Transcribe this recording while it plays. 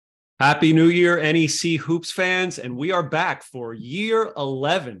Happy New Year, NEC Hoops fans, and we are back for year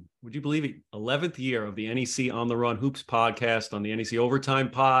 11. Would you believe it? 11th year of the NEC On the Run Hoops podcast on the NEC Overtime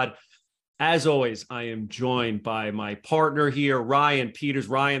Pod. As always, I am joined by my partner here, Ryan Peters.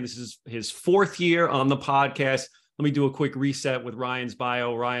 Ryan, this is his fourth year on the podcast. Let me do a quick reset with Ryan's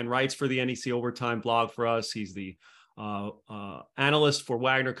bio. Ryan writes for the NEC Overtime blog for us. He's the analyst for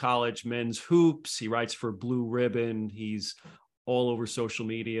Wagner College Men's Hoops. He writes for Blue Ribbon. He's all over social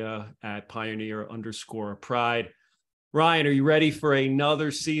media at Pioneer_Pride. Ryan, are you ready for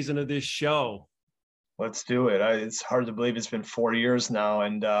another season of this show? Let's do it. It's hard to believe it's been 4 years now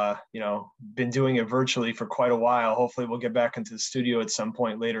and, been doing it virtually for quite a while. Hopefully we'll get back into the studio at some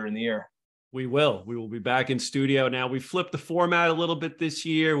point later in the year. We will. We will be back in studio. Now, we flipped the format a little bit this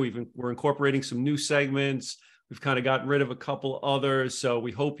year. We're incorporating some new segments. We've kind of gotten rid of a couple others. So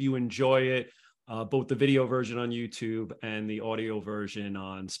we hope you enjoy it. Both the video version on YouTube and the audio version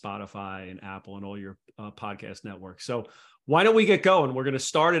on Spotify and Apple and all your podcast networks. So why don't we get going? We're going to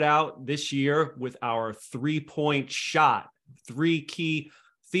start it out this year with our 3-point shot. 3 key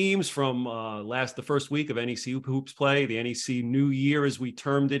themes from the first week of NEC Hoops play, the NEC New Year, as we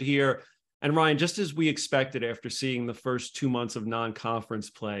termed it here. And Ryan, just as we expected after seeing the first 2 months of non-conference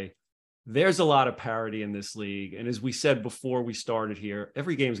play, there's a lot of parity in this league. And as we said before we started here,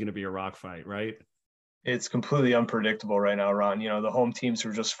 every game is going to be a rock fight, right? It's completely unpredictable right now, Ron. The home teams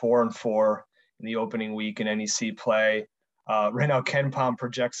were just 4-4 in the opening week in NEC play. Right now, KenPom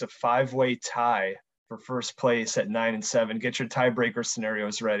projects a 5-way tie for first place at 9-7. Get your tiebreaker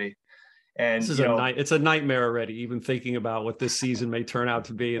scenarios ready. And it's a nightmare already, even thinking about what this season may turn out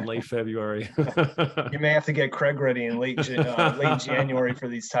to be in late February. You may have to get Craig ready in late January for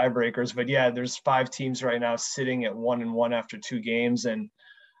these tiebreakers. But yeah, there's 5 teams right now sitting at 1-1 after 2 games. And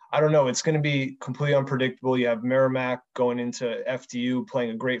I don't know, it's going to be completely unpredictable. You have Merrimack going into FDU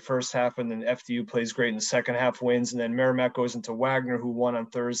playing a great first half, and then FDU plays great in the second half, wins. And then Merrimack goes into Wagner, who won on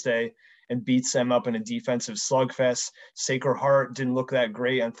Thursday, and beats them up in a defensive slugfest. Sacred Heart didn't look that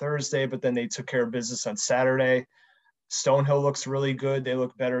great on Thursday, but then they took care of business on Saturday. Stonehill looks really good. They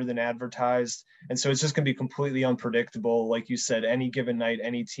look better than advertised. And so it's just going to be completely unpredictable. Like you said, any given night,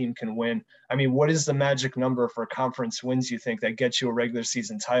 any team can win. I mean, what is the magic number for conference wins, you think, that gets you a regular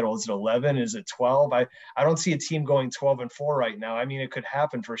season title? Is it 11? Is it 12? I don't see a team going 12-4 right now. I mean, it could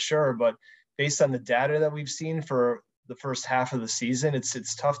happen for sure, but based on the data that we've seen for the first half of the season,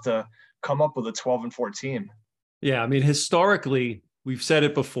 it's tough to come up with a 12-4 team. Yeah, I mean, historically, we've said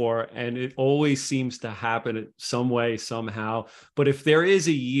it before, and it always seems to happen in some way, somehow. But if there is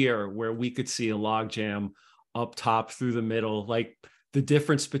a year where we could see a logjam up top through the middle, like the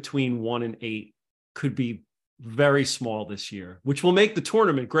difference between 1 and 8 could be very small this year, which will make the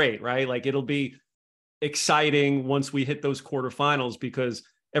tournament great, right? Like it'll be exciting once we hit those quarterfinals because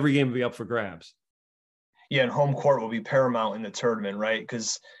every game will be up for grabs. Yeah, and home court will be paramount in the tournament, right?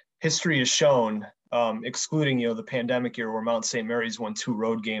 Because history has shown, excluding the pandemic year where Mount St. Mary's won 2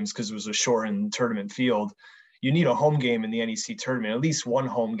 road games because it was a shortened tournament field, you need a home game in the NEC tournament, at least one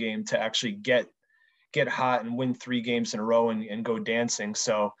home game to actually get hot and win 3 games in a row and go dancing.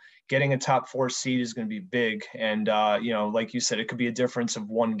 So getting a top 4 seed is going to be big. And like you said, it could be a difference of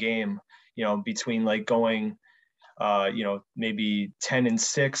 1 game, between like going maybe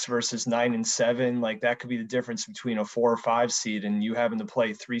 10-6 versus 9-7. Like that could be the difference between a 4 or 5 seed and you having to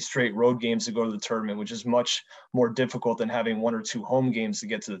play 3 straight road games to go to the tournament, which is much more difficult than having 1 or 2 home games to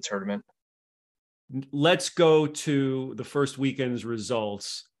get to the tournament. Let's go to the first weekend's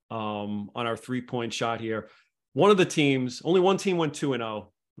results on our 3-point shot here. One of the teams, only one team went 2-0.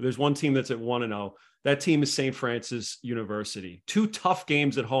 There's one team that's at 1-0. That team is St. Francis University. 2 tough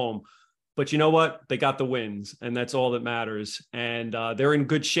games at home. But you know what? They got the wins, and that's all that matters. And they're in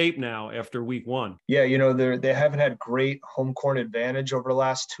good shape now after week 1. Yeah, they haven't had great home court advantage over the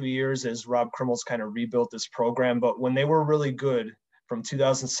last 2 years as Rob Krimmel's kind of rebuilt this program. But when they were really good from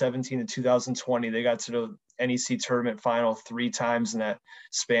 2017 to 2020, they got to the NEC tournament final 3 times in that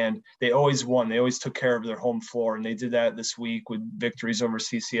span. They always won. They always took care of their home floor, and they did that this week with victories over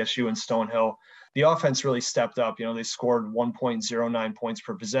CCSU and Stonehill. The offense really stepped up. They scored 1.09 points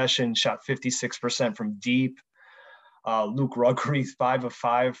per possession, shot 56% from deep. Luke Ruggery, 5 of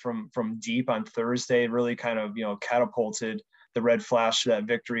 5 from deep on Thursday, really kind of, catapulted the Red Flash to that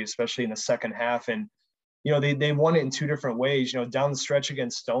victory, especially in the second half. And, they won it in 2 different ways. Down the stretch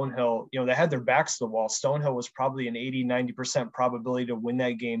against Stonehill, they had their backs to the wall. Stonehill was probably an 80-90% probability to win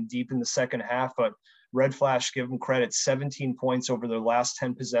that game deep in the second half, but Red Flash, give them credit, 17 points over their last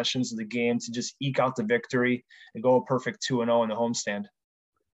 10 possessions of the game to just eke out the victory and go a perfect 2-0 in the homestand.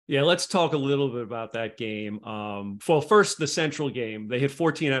 Yeah, let's talk a little bit about that game. Well, first, the Central game, they hit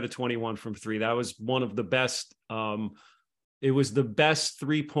 14 out of 21 from three. That was one of the best. It was the best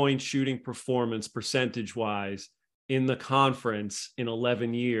 3-point shooting performance percentage wise in the conference in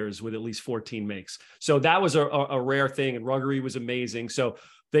 11 years with at least 14 makes. So that was a rare thing. And Ruggery was amazing. So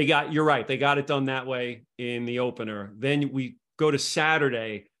you're right. They got it done that way in the opener. Then we go to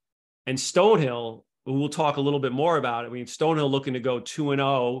Saturday and Stonehill, we'll talk a little bit more about it. I mean, Stonehill looking to go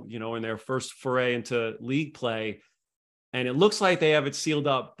 2-0, in their first foray into league play. And it looks like they have it sealed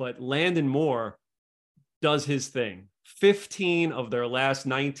up, but Landon Moore does his thing. 15 of their last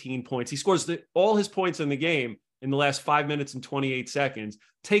 19 points. He scores all his points in the game in the last 5 minutes and 28 seconds,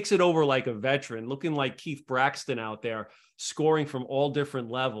 takes it over like a veteran, looking like Keith Braxton out there, scoring from all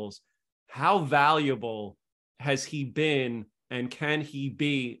different levels. How valuable has he been, and can he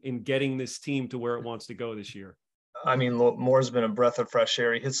be in getting this team to where it wants to go this year? I mean, Moore's been a breath of fresh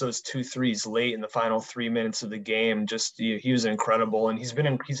air. He hits those 2 threes late in the final 3 minutes of the game. Just he was incredible, and he's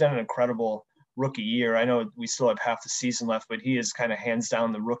had an incredible rookie year. I know we still have half the season left, but he is kind of hands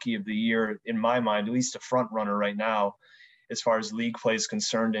down the rookie of the year in my mind, at least a front runner right now as far as league play is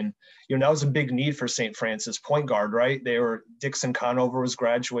concerned. And, that was a big need for St. Francis, point guard, right? Dixon Conover was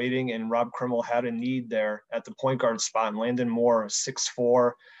graduating, and Rob Krimmel had a need there at the point guard spot. And Landon Moore,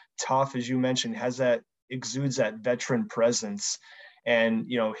 6'4", tough, as you mentioned, exudes that veteran presence. And,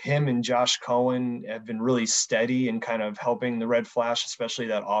 him and Josh Cohen have been really steady and kind of helping the Red Flash, especially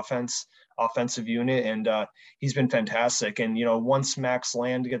that offensive unit. And he's been fantastic. And, once Max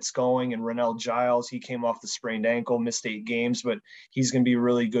Land gets going and Rennell Giles, he came off the sprained ankle, missed 8 games, but he's going to be a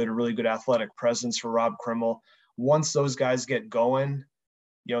really good athletic presence for Rob Krimmel. Once those guys get going,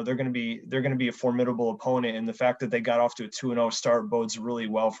 they're going to be a formidable opponent. And the fact that they got off to a 2-0 start bodes really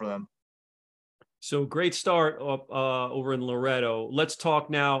well for them. So great start over in Loretto. Let's talk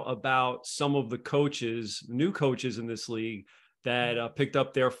now about some of the new coaches in this league that picked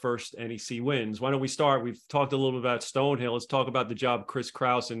up their first NEC wins. Why don't we start? We've talked a little bit about Stonehill. Let's talk about the job Chris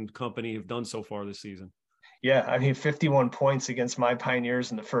Kraus and company have done so far this season. Yeah, I mean, 51 points against my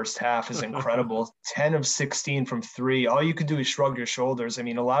Pioneers in the first half is incredible. 10 of 16 from 3. All you could do is shrug your shoulders. I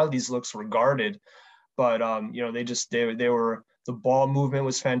mean, a lot of these looks were guarded, but they were. The ball movement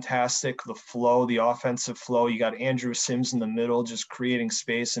was fantastic. The flow, the offensive flow. You got Andrew Sims in the middle, just creating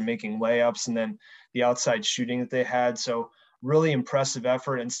space and making layups, and then the outside shooting that they had. So really impressive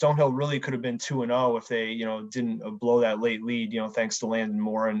effort. And Stonehill really could have been 2-0 if they, didn't blow that late lead, thanks to Landon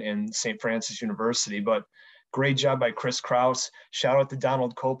Moore and St. Francis University. But great job by Chris Kraus. Shout out to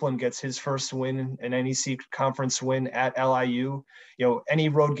Donald Copeland, gets his first win, an NEC conference win at LIU. Any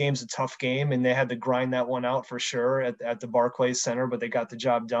road game's a tough game, and they had to grind that one out for sure at the Barclays Center, but they got the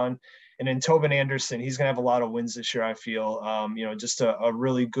job done. And then Tobin Anderson, he's going to have a lot of wins this year, I feel. Just a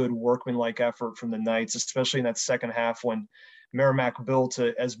really good workmanlike effort from the Knights, especially in that second half when Merrimack built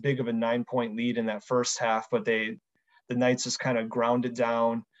as big of a 9-point lead in that first half, but the Knights just kind of ground it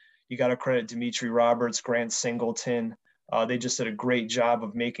down. You got to credit Dimitri Roberts, Grant Singleton. They just did a great job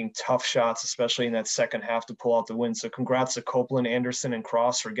of making tough shots, especially in that second half, to pull out the win. So congrats to Copeland, Anderson, and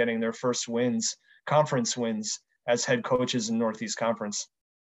Cross for getting their first conference wins as head coaches in Northeast Conference.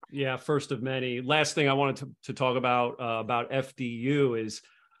 Yeah, first of many. Last thing I wanted to talk about FDU is,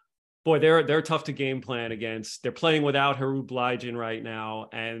 boy, they're tough to game plan against. They're playing without Haru Blygen right now,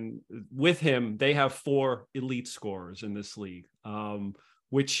 and with him, they have 4 elite scorers in this league,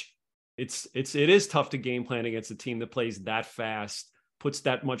 which it is tough to game plan against a team that plays that fast, puts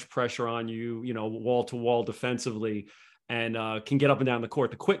that much pressure on you, wall to wall defensively, and can get up and down the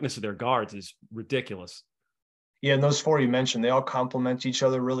court. The quickness of their guards is ridiculous. Yeah, and those 4 you mentioned, they all complement each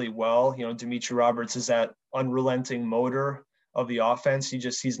other really well. Dimitri Roberts is that unrelenting motor of the offense.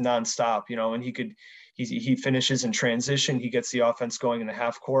 He's nonstop, and he finishes in transition. He gets the offense going in the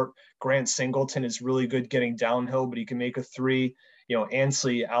half court. Grant Singleton is really good getting downhill, but he can make a 3.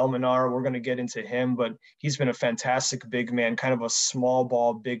 Ansley Almanar, we're going to get into him, but he's been a fantastic big man, kind of a small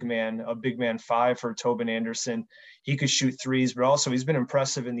ball big man, a big man 5 for Tobin Anderson. He could shoot 3s, but also he's been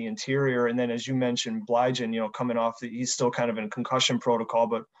impressive in the interior. And then, as you mentioned, Blygen, coming off he's still kind of in concussion protocol,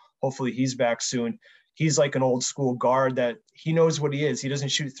 but hopefully he's back soon. He's like an old school guard that he knows what he is. He doesn't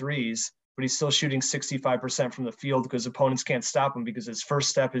shoot 3s, but he's still shooting 65% from the field because opponents can't stop him because his first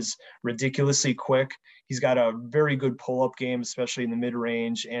step is ridiculously quick. He's got a very good pull-up game, especially in the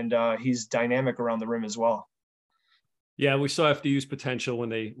mid-range, and he's dynamic around the rim as well. Yeah, we saw FDU's potential when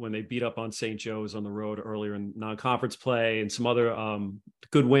they beat up on St. Joe's on the road earlier in non-conference play, and some other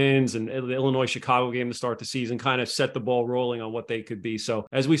good wins, and the Illinois-Chicago game to start the season kind of set the ball rolling on what they could be. So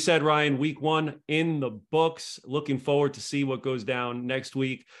as we said, Ryan, week 1 in the books. Looking forward to see what goes down next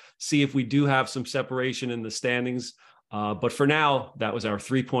week, see if we do have some separation in the standings. But for now, that was our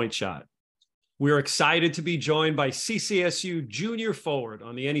 3-point shot. We're excited to be joined by CCSU junior forward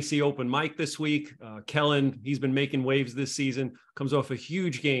on the NEC Open mic this week. Kellen, he's been making waves this season, comes off a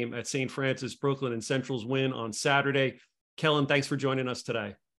huge game at St. Francis, Brooklyn, and Central's win on Saturday. Kellen, thanks for joining us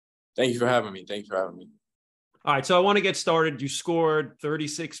today. Thank you for having me. All right, so I want to get started. You scored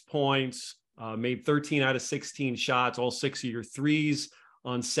 36 points, made 13 out of 16 shots, all 6 of your threes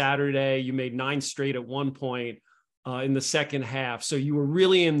on Saturday. You made 9 straight at one point in the second half. So you were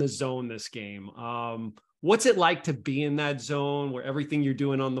really in the zone this game. What's it like to be in that zone where everything you're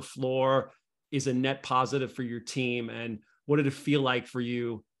doing on the floor is a net positive for your team? And what did it feel like for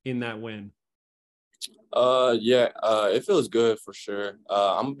you in that win? It feels good for sure.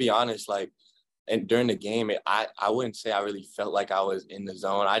 I'm gonna be honest, and during the game, I wouldn't say I really felt like I was in the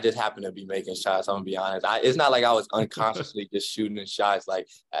zone. I just happened to be making shots. I'm gonna be honest. It's not like I was unconsciously just shooting shots. Like,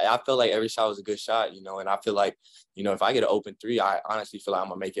 I feel like every shot was a good shot, and I feel like, if I get an open three, I honestly feel like I'm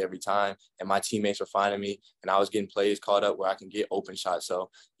gonna make it every time. And my teammates were finding me, and I was getting plays called up where I can get open shots. So,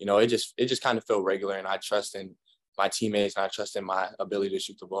 it just kind of felt regular, and I trust in my teammates and I trust in my ability to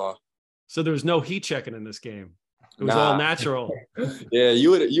shoot the ball. So there's no heat checking in this game. It was all natural. Yeah,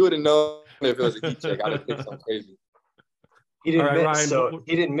 you would have known if it was a heat check. I'd have picked something crazy. He didn't miss, Ryan,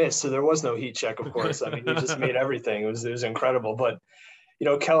 he didn't miss, so there was no heat check, of course. I mean, he just made everything. It was incredible. But,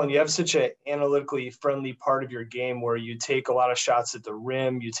 Kellen, you have such an analytically friendly part of your game where you take a lot of shots at the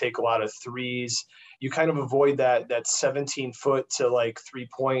rim, you take a lot of threes. You kind of avoid that 17-foot to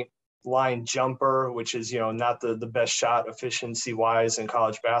 3-point line jumper, which is, not the best shot efficiency-wise in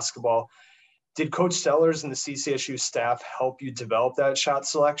college basketball. Did Coach Sellers and the CCSU staff help you develop that shot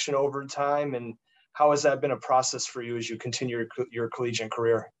selection over time? And how has that been a process for you as you continue your collegiate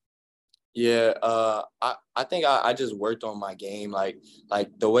career? Yeah, I think I just worked on my game. Like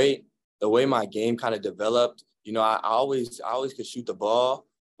the way my game kind of developed, I always could shoot the ball.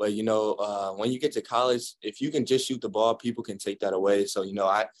 But, when you get to college, if you can just shoot the ball, people can take that away. So,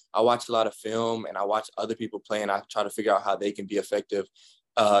 I watch a lot of film and I watch other people play and I try to figure out how they can be effective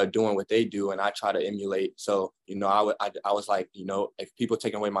doing what they do, and I try to emulate. So, I was like, if people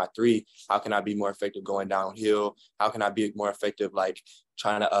taking away my three, how can I be more effective going downhill? How can I be more effective,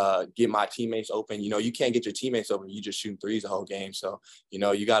 trying to get my teammates open? You can't get your teammates open. You just shooting threes the whole game. So, you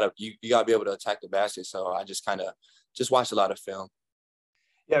gotta be able to attack the basket. So I just kind of watch a lot of film.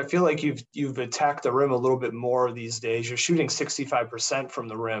 Yeah, I feel like you've attacked the rim a little bit more these days. You're shooting 65% from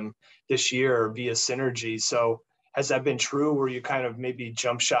the rim this year via synergy. So has that been true where you kind of maybe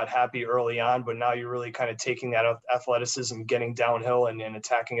jump shot happy early on, but now you're really kind of taking that athleticism, getting downhill and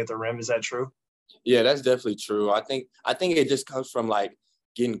attacking at the rim? Is that true? Yeah, that's definitely true. I think it just comes from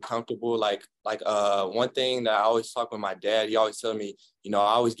getting comfortable. One thing that I always talk with my dad, he always tell me, I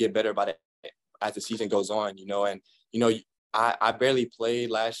always get better about it as the season goes on, and I barely played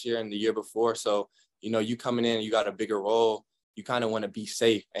last year and the year before. So, you coming in, you got a bigger role. You kind of want to be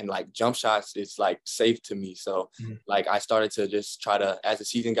safe, and jump shots is safe to me. So I started to just try to, as the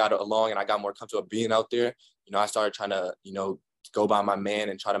season got along and I got more comfortable being out there, I started trying to, go by my man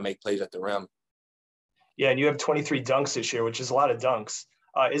and try to make plays at the rim. Yeah. And you have 23 dunks this year, which is a lot of dunks.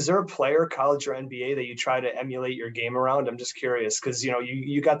 Is there a player, college or NBA, that you try to emulate your game around? I'm just curious because,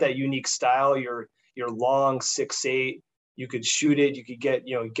 you got that unique style. You're long, 6'8". You could shoot it. You could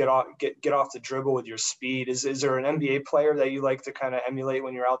get off the dribble with your speed. Is there an NBA player that you like to kind of emulate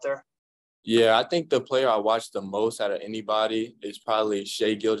when you're out there? Yeah, I think the player I watch the most out of anybody is probably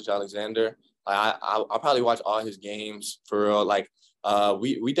Shai Gilgeous-Alexander. I'll probably watch all his games for real.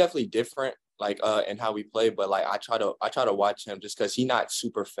 We definitely different in how we play, but I try to watch him just because he's not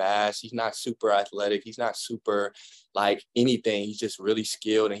super fast. He's not super athletic. He's not super anything. He's just really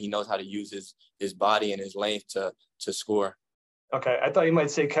skilled and he knows how to use his body and his length to score. Okay, I thought you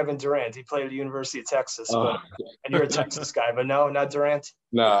might say Kevin Durant. He played at the University of Texas, and you're a Texas guy, but no, not Durant?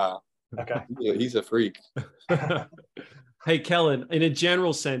 Nah. Okay. He's a freak. Hey, Kellen, in a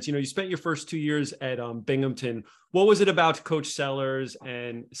general sense, you spent your first 2 years at Binghamton. What was it about Coach Sellers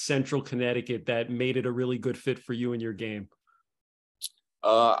and Central Connecticut that made it a really good fit for you and your game?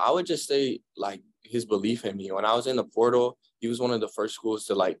 I would just say his belief in me. When I was in the portal, he was one of the first schools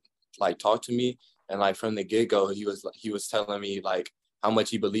to talk to me. And from the get-go, he was telling me how much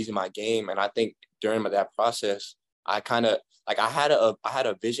he believes in my game. And I think during that process, I kind of I had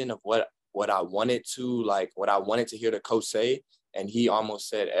a vision of what what I wanted to hear the coach say. And he almost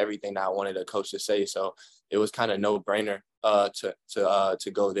said everything that I wanted the coach to say. So it was kind of no brainer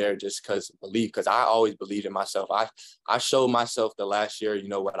to go there just because I always believed in myself. I showed myself the last year,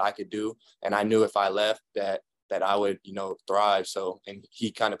 what I could do. And I knew if I left that I would, thrive. So, and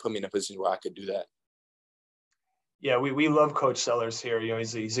he kind of put me in a position where I could do that. Yeah, we love Coach Sellers here.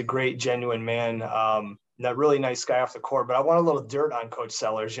 He's a great, genuine man. A really nice guy off the court. But I want a little dirt on Coach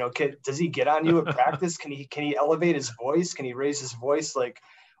Sellers. Does he get on you at practice? Can he elevate his voice? Can he raise his voice?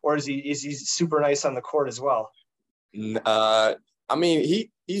 Or is he super nice on the court as well? I mean,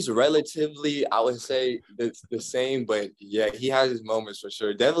 he's relatively, I would say, the same. But yeah, he has his moments for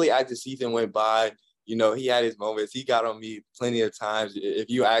sure. Definitely as the season went by, he had his moments. He got on me plenty of times. If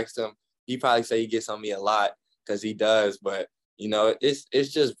you asked him, he probably say he gets on me a lot. Because he does, but it's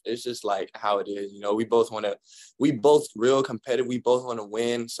just like how it is. We both real competitive. We both want to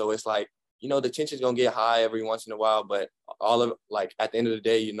win. So it's like, the tension's gonna get high every once in a while, but at the end of the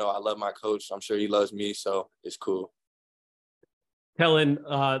day, I love my coach. I'm sure he loves me, so it's cool. Kellen,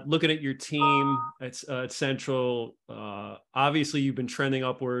 looking at your team at Central, obviously you've been trending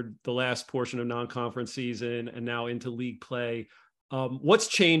upward the last portion of non-conference season and now into league play. What's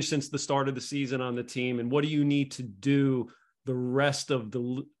changed since the start of the season on the team, and what do you need to do the rest of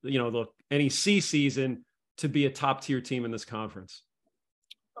the NEC season to be a top tier team in this conference?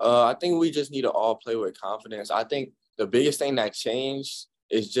 I think we just need to all play with confidence. I think the biggest thing that changed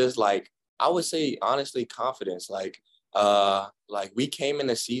is just I would say honestly confidence. We came in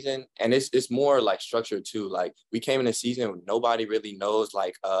the season, and it's more structured too. We came in the season, nobody really knows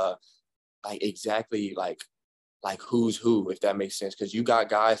exactly who's who, if that makes sense. Because you got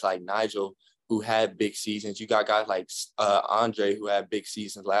guys like Nigel who had big seasons. You got guys like Andre who had big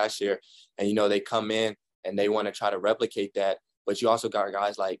seasons last year. And, they come in and they want to try to replicate that. But you also got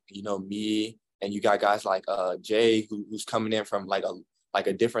guys like, me, and you got guys like Jay who's coming in from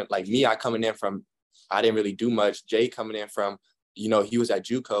a different, me, I didn't really do much. Jay coming in from, he was at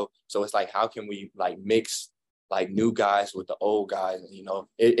JUCO. So it's how can we mix new guys with the old guys?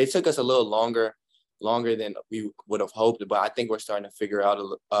 It took us a little longer than we would have hoped, but I think we're starting to figure it out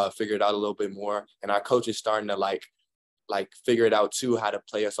a little bit more, and our coach is starting to figure it out too, how to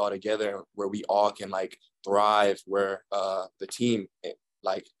play us all together where we all can thrive, where the team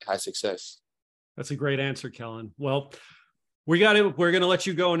has success. That's a great answer, Kellen. Well, we're going to let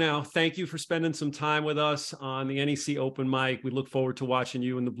you go now. Thank you for spending some time with us on the NEC Open Mic. We look forward to watching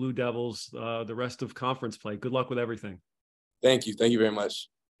you and the Blue Devils the rest of conference play. Good luck with everything. Thank you very much.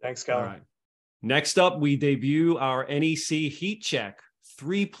 Thanks, Kellen. All right. Next up, we debut our NEC Heat Check.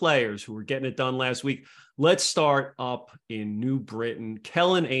 3 players who were getting it done last week. Let's start up in New Britain.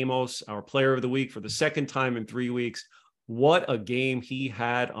 Kellen Amos, our player of the week for the second time in 3 weeks. What a game he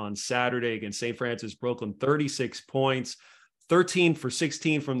had on Saturday against St. Francis Brooklyn. 36 points, 13 for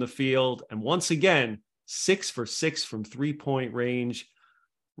 16 from the field, and once again, 6 for 6 from three-point range.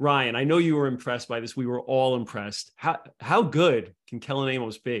 Ryan, I know you were impressed by this. We were all impressed. How good can Kellen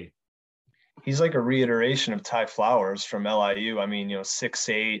Amos be? He's like a reiteration of Ty Flowers from LIU. I mean,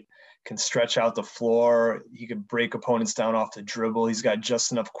 6'8", can stretch out the floor. He could break opponents down off the dribble. He's got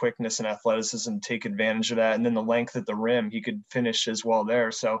just enough quickness and athleticism to take advantage of that. And then the length at the rim, he could finish as well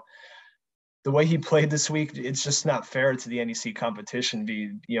there. So the way he played this week, it's just not fair to the NEC competition.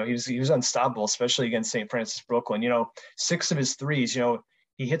 He was unstoppable, especially against St. Francis Brooklyn. 6 of his threes,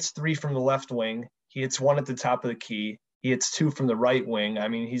 he hits 3 from the left wing. He hits 1 at the top of the key. He hits 2 from the right wing. I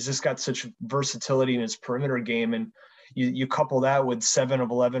mean, he's just got such versatility in his perimeter game. And you couple that with 7 of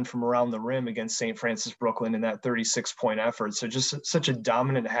 11 from around the rim against St. Francis Brooklyn in that 36-point effort. So just such a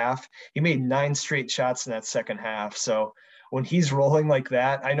dominant half. He made 9 straight shots in that second half. So when he's rolling like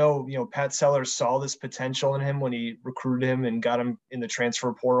that, I know, Pat Sellers saw this potential in him when he recruited him and got him in the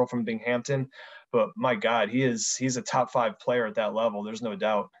transfer portal from Binghamton. But my God, he's a top 5 player at that level. There's no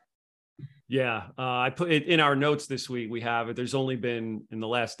doubt. Yeah, I put it in our notes this week. We have it. There's only been in the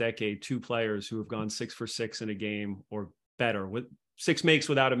last decade 2 players who have gone 6 for 6 in a game or better with 6 makes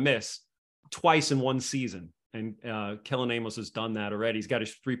without a miss twice in one season. And Kellen Amos has done that already. He's got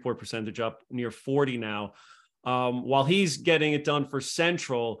his 3-point percentage up near 40 now. While he's getting it done for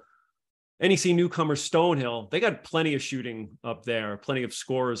Central, NEC newcomer Stonehill, they got plenty of shooting up there, plenty of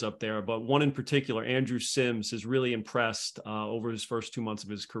scorers up there, but one in particular, Andrew Sims, has really impressed over his first 2 months of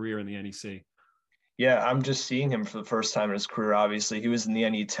his career in the NEC. Yeah, I'm just seeing him for the first time in his career. Obviously, he was in the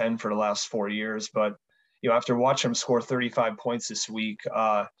NE10 for the last 4 years, but after watching him score 35 points this week,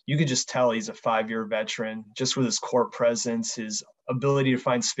 you could just tell he's a 5-year veteran, just with his court presence, his ability to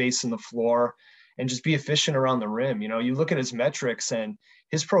find space in the floor. and just be efficient around the rim. You know, you look at his metrics and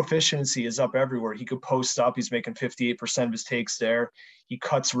his proficiency is up everywhere. He could post up. He's making 58% of his takes there. He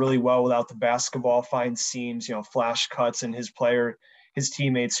cuts really well without the basketball, finds seams, you know, flash cuts, and his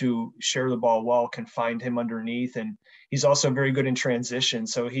teammates who share the ball well can find him underneath. And he's also very good in transition.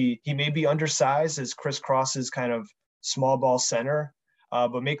 So he may be undersized as Chris Cross's kind of small ball center,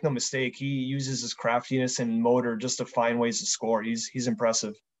 but make no mistake, he uses his craftiness and motor just to find ways to score. He's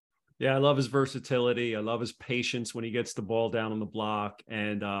impressive. Yeah, I love his versatility. I love his patience when he gets the ball down on the block,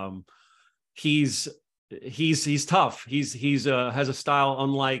 and he's tough. He's has a style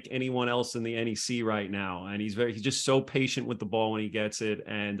unlike anyone else in the NEC right now, and he's just so patient with the ball when he gets it,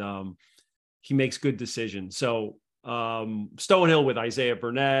 and he makes good decisions. So Stonehill with Isaiah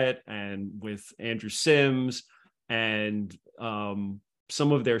Burnett and with Andrew Sims and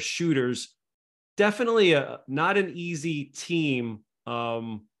some of their shooters, definitely not an easy team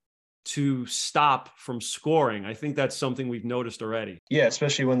to stop from scoring. I think that's something we've noticed already. Yeah,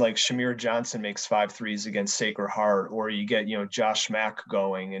 especially when like Shamir Johnson makes 5 threes against Sacred Heart, or you get, you know, Josh Mack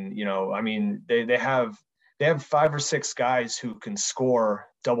going, and, you know, I mean, they have 5 or 6 guys who can score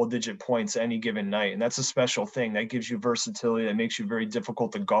double-digit points any given night, and that's a special thing. That gives you versatility. That makes you very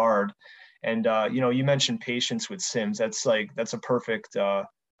difficult to guard. And you know, you mentioned patience with Sims. That's a perfect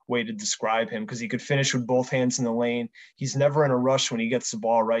way to describe him, because he could finish with both hands in the lane. He's never in a rush when he gets the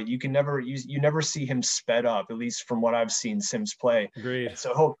ball right. You never see him sped up, at least from what I've seen Sims play. Agreed.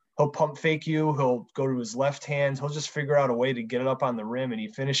 So he'll pump fake you. He'll go to his left hand. He'll just figure out a way to get it up on the rim, and he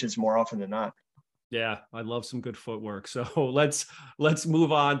finishes more often than not. Yeah, I love some good footwork. So let's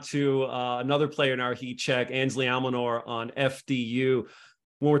move on to another player in our heat check, Ansley Almanor on FDU.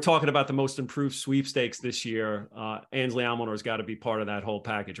 When we're talking about the most improved sweepstakes this year, Ansley Almanor's got to be part of that whole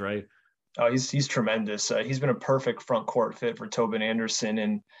package, right? Oh, he's tremendous. He's been a perfect front court fit for Tobin Anderson.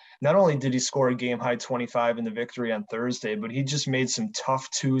 And not only did he score a game high 25 in the victory on Thursday, but he just made some tough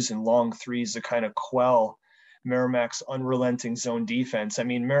twos and long threes to kind of quell Merrimack's unrelenting zone defense. I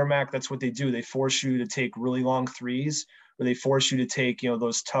mean, Merrimack, that's what they do. They force you to take really long threes, or they force you to take, you know,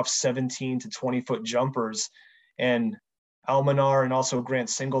 those tough 17 to 20-foot jumpers. And Almanar and also Grant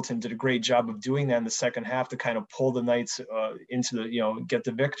Singleton did a great job of doing that in the second half to kind of pull the Knights into the, you know, get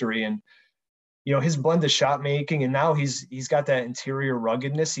the victory. And, you know, his blend of shot making, and now he's got that interior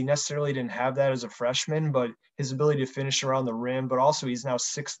ruggedness. He necessarily didn't have that as a freshman, but his ability to finish around the rim, but also he's now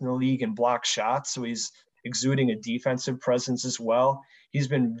 6th in the league in block shots. So he's exuding a defensive presence as well. He's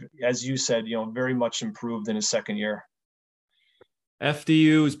been, as you said, you know, very much improved in his second year.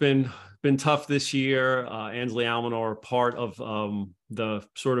 FDU has been tough this year. Ansley Almanor, part of the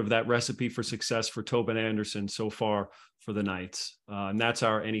sort of that recipe for success for Tobin Anderson so far for the Knights. And that's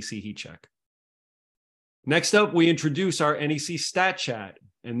our NEC Heat Check. Next up, we introduce our NEC Stat Chat.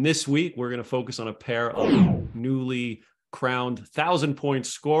 And this week, we're going to focus on a pair of newly crowned 1,000-point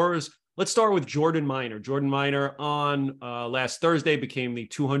scorers. Let's start with Jordan Minor. Jordan Minor on last Thursday became the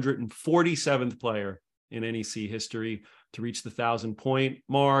 247th player in NEC history to reach the 1,000-point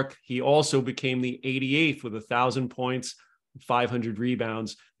mark. He also became the 88th with 1,000 points, 500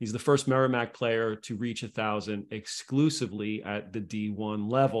 rebounds. He's the first Merrimack player to reach 1,000 exclusively at the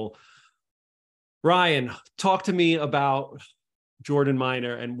D1 level. Ryan, talk to me about Jordan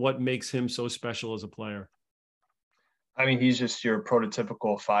Minor and what makes him so special as a player. I mean, he's just your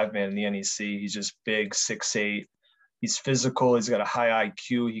prototypical 5-man in the NEC. He's just big, 6'8". He's physical. He's got a high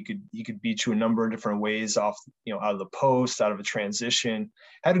IQ. He could beat you a number of different ways off, you know, out of the post, out of a transition.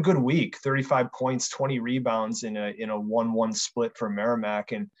 Had a good week, 35 points, 20 rebounds in a 1-1 split for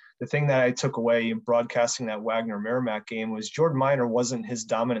Merrimack. And the thing that I took away in broadcasting that Wagner Merrimack game was Jordan Minor wasn't his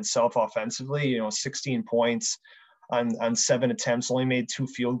dominant self offensively. You know, 16 points on 7 attempts, only made 2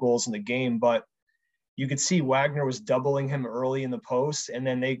 field goals in the game, but you could see Wagner was doubling him early in the post, and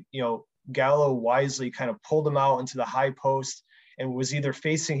then they, you know, Gallo wisely kind of pulled him out into the high post and he was either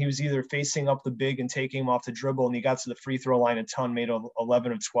facing up the big and taking him off the dribble, and he got to the free throw line a ton, made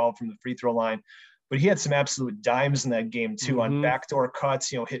 11 of 12 from the free throw line. But he had some absolute dimes in that game too, on backdoor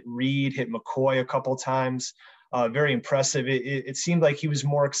cuts, you know, hit Reed, hit McCoy a couple times. Very impressive. It seemed like he was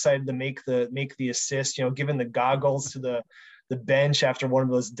more excited to make the assist, you know, given the goggles to the bench after one of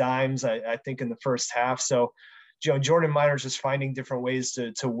those dimes, I think in the first half. So, you know, Jordan Minor's just finding different ways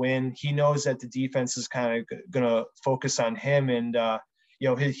to win. He knows that the defense is kind of going to focus on him. And, you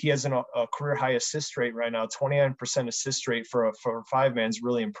know, he has a career high assist rate right now. 29% assist rate for a 5-man is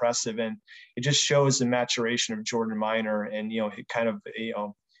really impressive. And it just shows the maturation of Jordan Minor and, you know, he kind of, you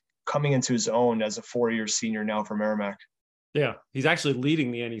know, coming into his own as a 4-year senior now for Merrimack. Yeah, he's actually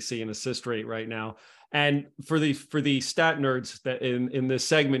leading the NEC in assist rate right now. And for the stat nerds that in this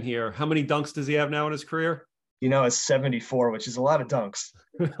segment here, how many dunks does he have now in his career? It's 74, which is a lot of dunks.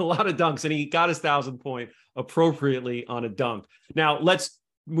 A lot of dunks, and he got his 1,000-point appropriately on a dunk. Now let's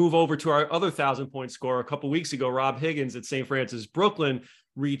move over to our other 1,000-point scorer. A couple of weeks ago, Rob Higgins at St. Francis Brooklyn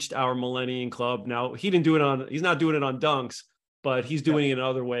reached our Millennium Club. Now he's not doing it on dunks, but he's doing it in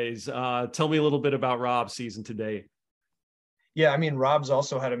other ways. Tell me a little bit about Rob's season to date. Yeah, I mean, Rob's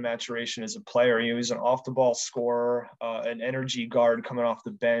also had a maturation as a player. He was an off-the-ball scorer, an energy guard coming off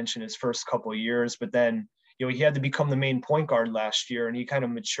the bench in his first couple of years. But then, he had to become the main point guard last year, and he kind of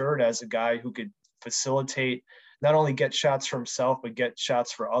matured as a guy who could facilitate, not only get shots for himself, but get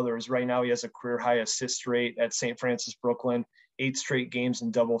shots for others. Right now, he has a career-high assist rate at St. Francis Brooklyn, 8 straight games in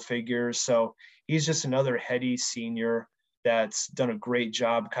double figures. So he's just another heady senior that's done a great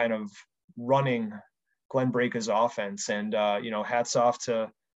job kind of running Glenn Braca's offense. And, hats off to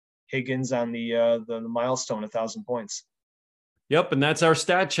Higgins on the milestone, 1,000 points. Yep. And that's our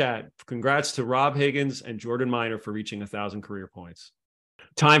stat chat. Congrats to Rob Higgins and Jordan Minor for reaching 1,000 career points.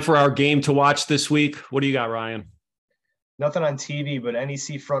 Time for our game to watch this week. What do you got, Ryan? Nothing on TV, but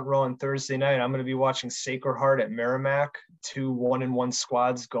NEC front row on Thursday night. I'm going to be watching Sacred Heart at Merrimack, 2 1-1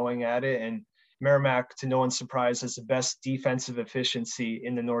 squads going at it. And Merrimack, to no one's surprise, has the best defensive efficiency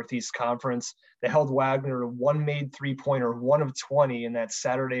in the Northeast Conference. They held Wagner to 1 made three-pointer, 1 of 20 in that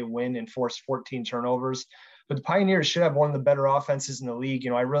Saturday win and forced 14 turnovers. But the Pioneers should have one of the better offenses in the league.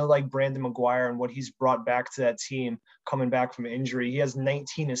 I really like Brandon McGuire and what he's brought back to that team coming back from injury. He has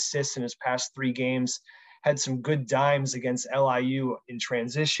 19 assists in his past 3 games, had some good dimes against LIU in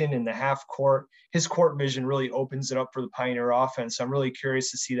transition in the half court. His court vision really opens it up for the Pioneer offense. So I'm really curious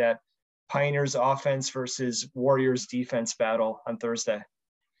to see that Pioneers offense versus Warriors defense battle on Thursday.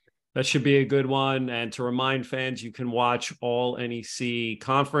 That should be a good one. And to remind fans, you can watch all NEC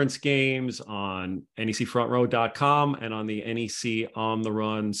conference games on necfrontrow.com and on the NEC On the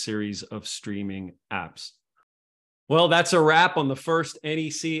Run series of streaming apps. Well, that's a wrap on the first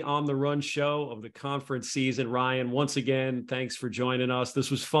NEC On the Run show of the conference season. Ryan, once again, thanks for joining us. This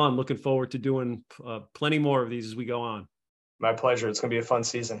was fun. Looking forward to doing plenty more of these as we go on. My pleasure. It's going to be a fun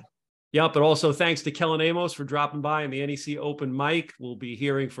season. Yep, but also thanks to Kellen Amos for dropping by in the NEC Open Mic. We'll be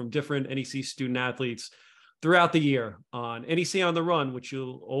hearing from different NEC student athletes throughout the year on NEC On the Run, which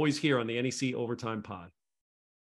you'll always hear on the NEC Overtime Pod.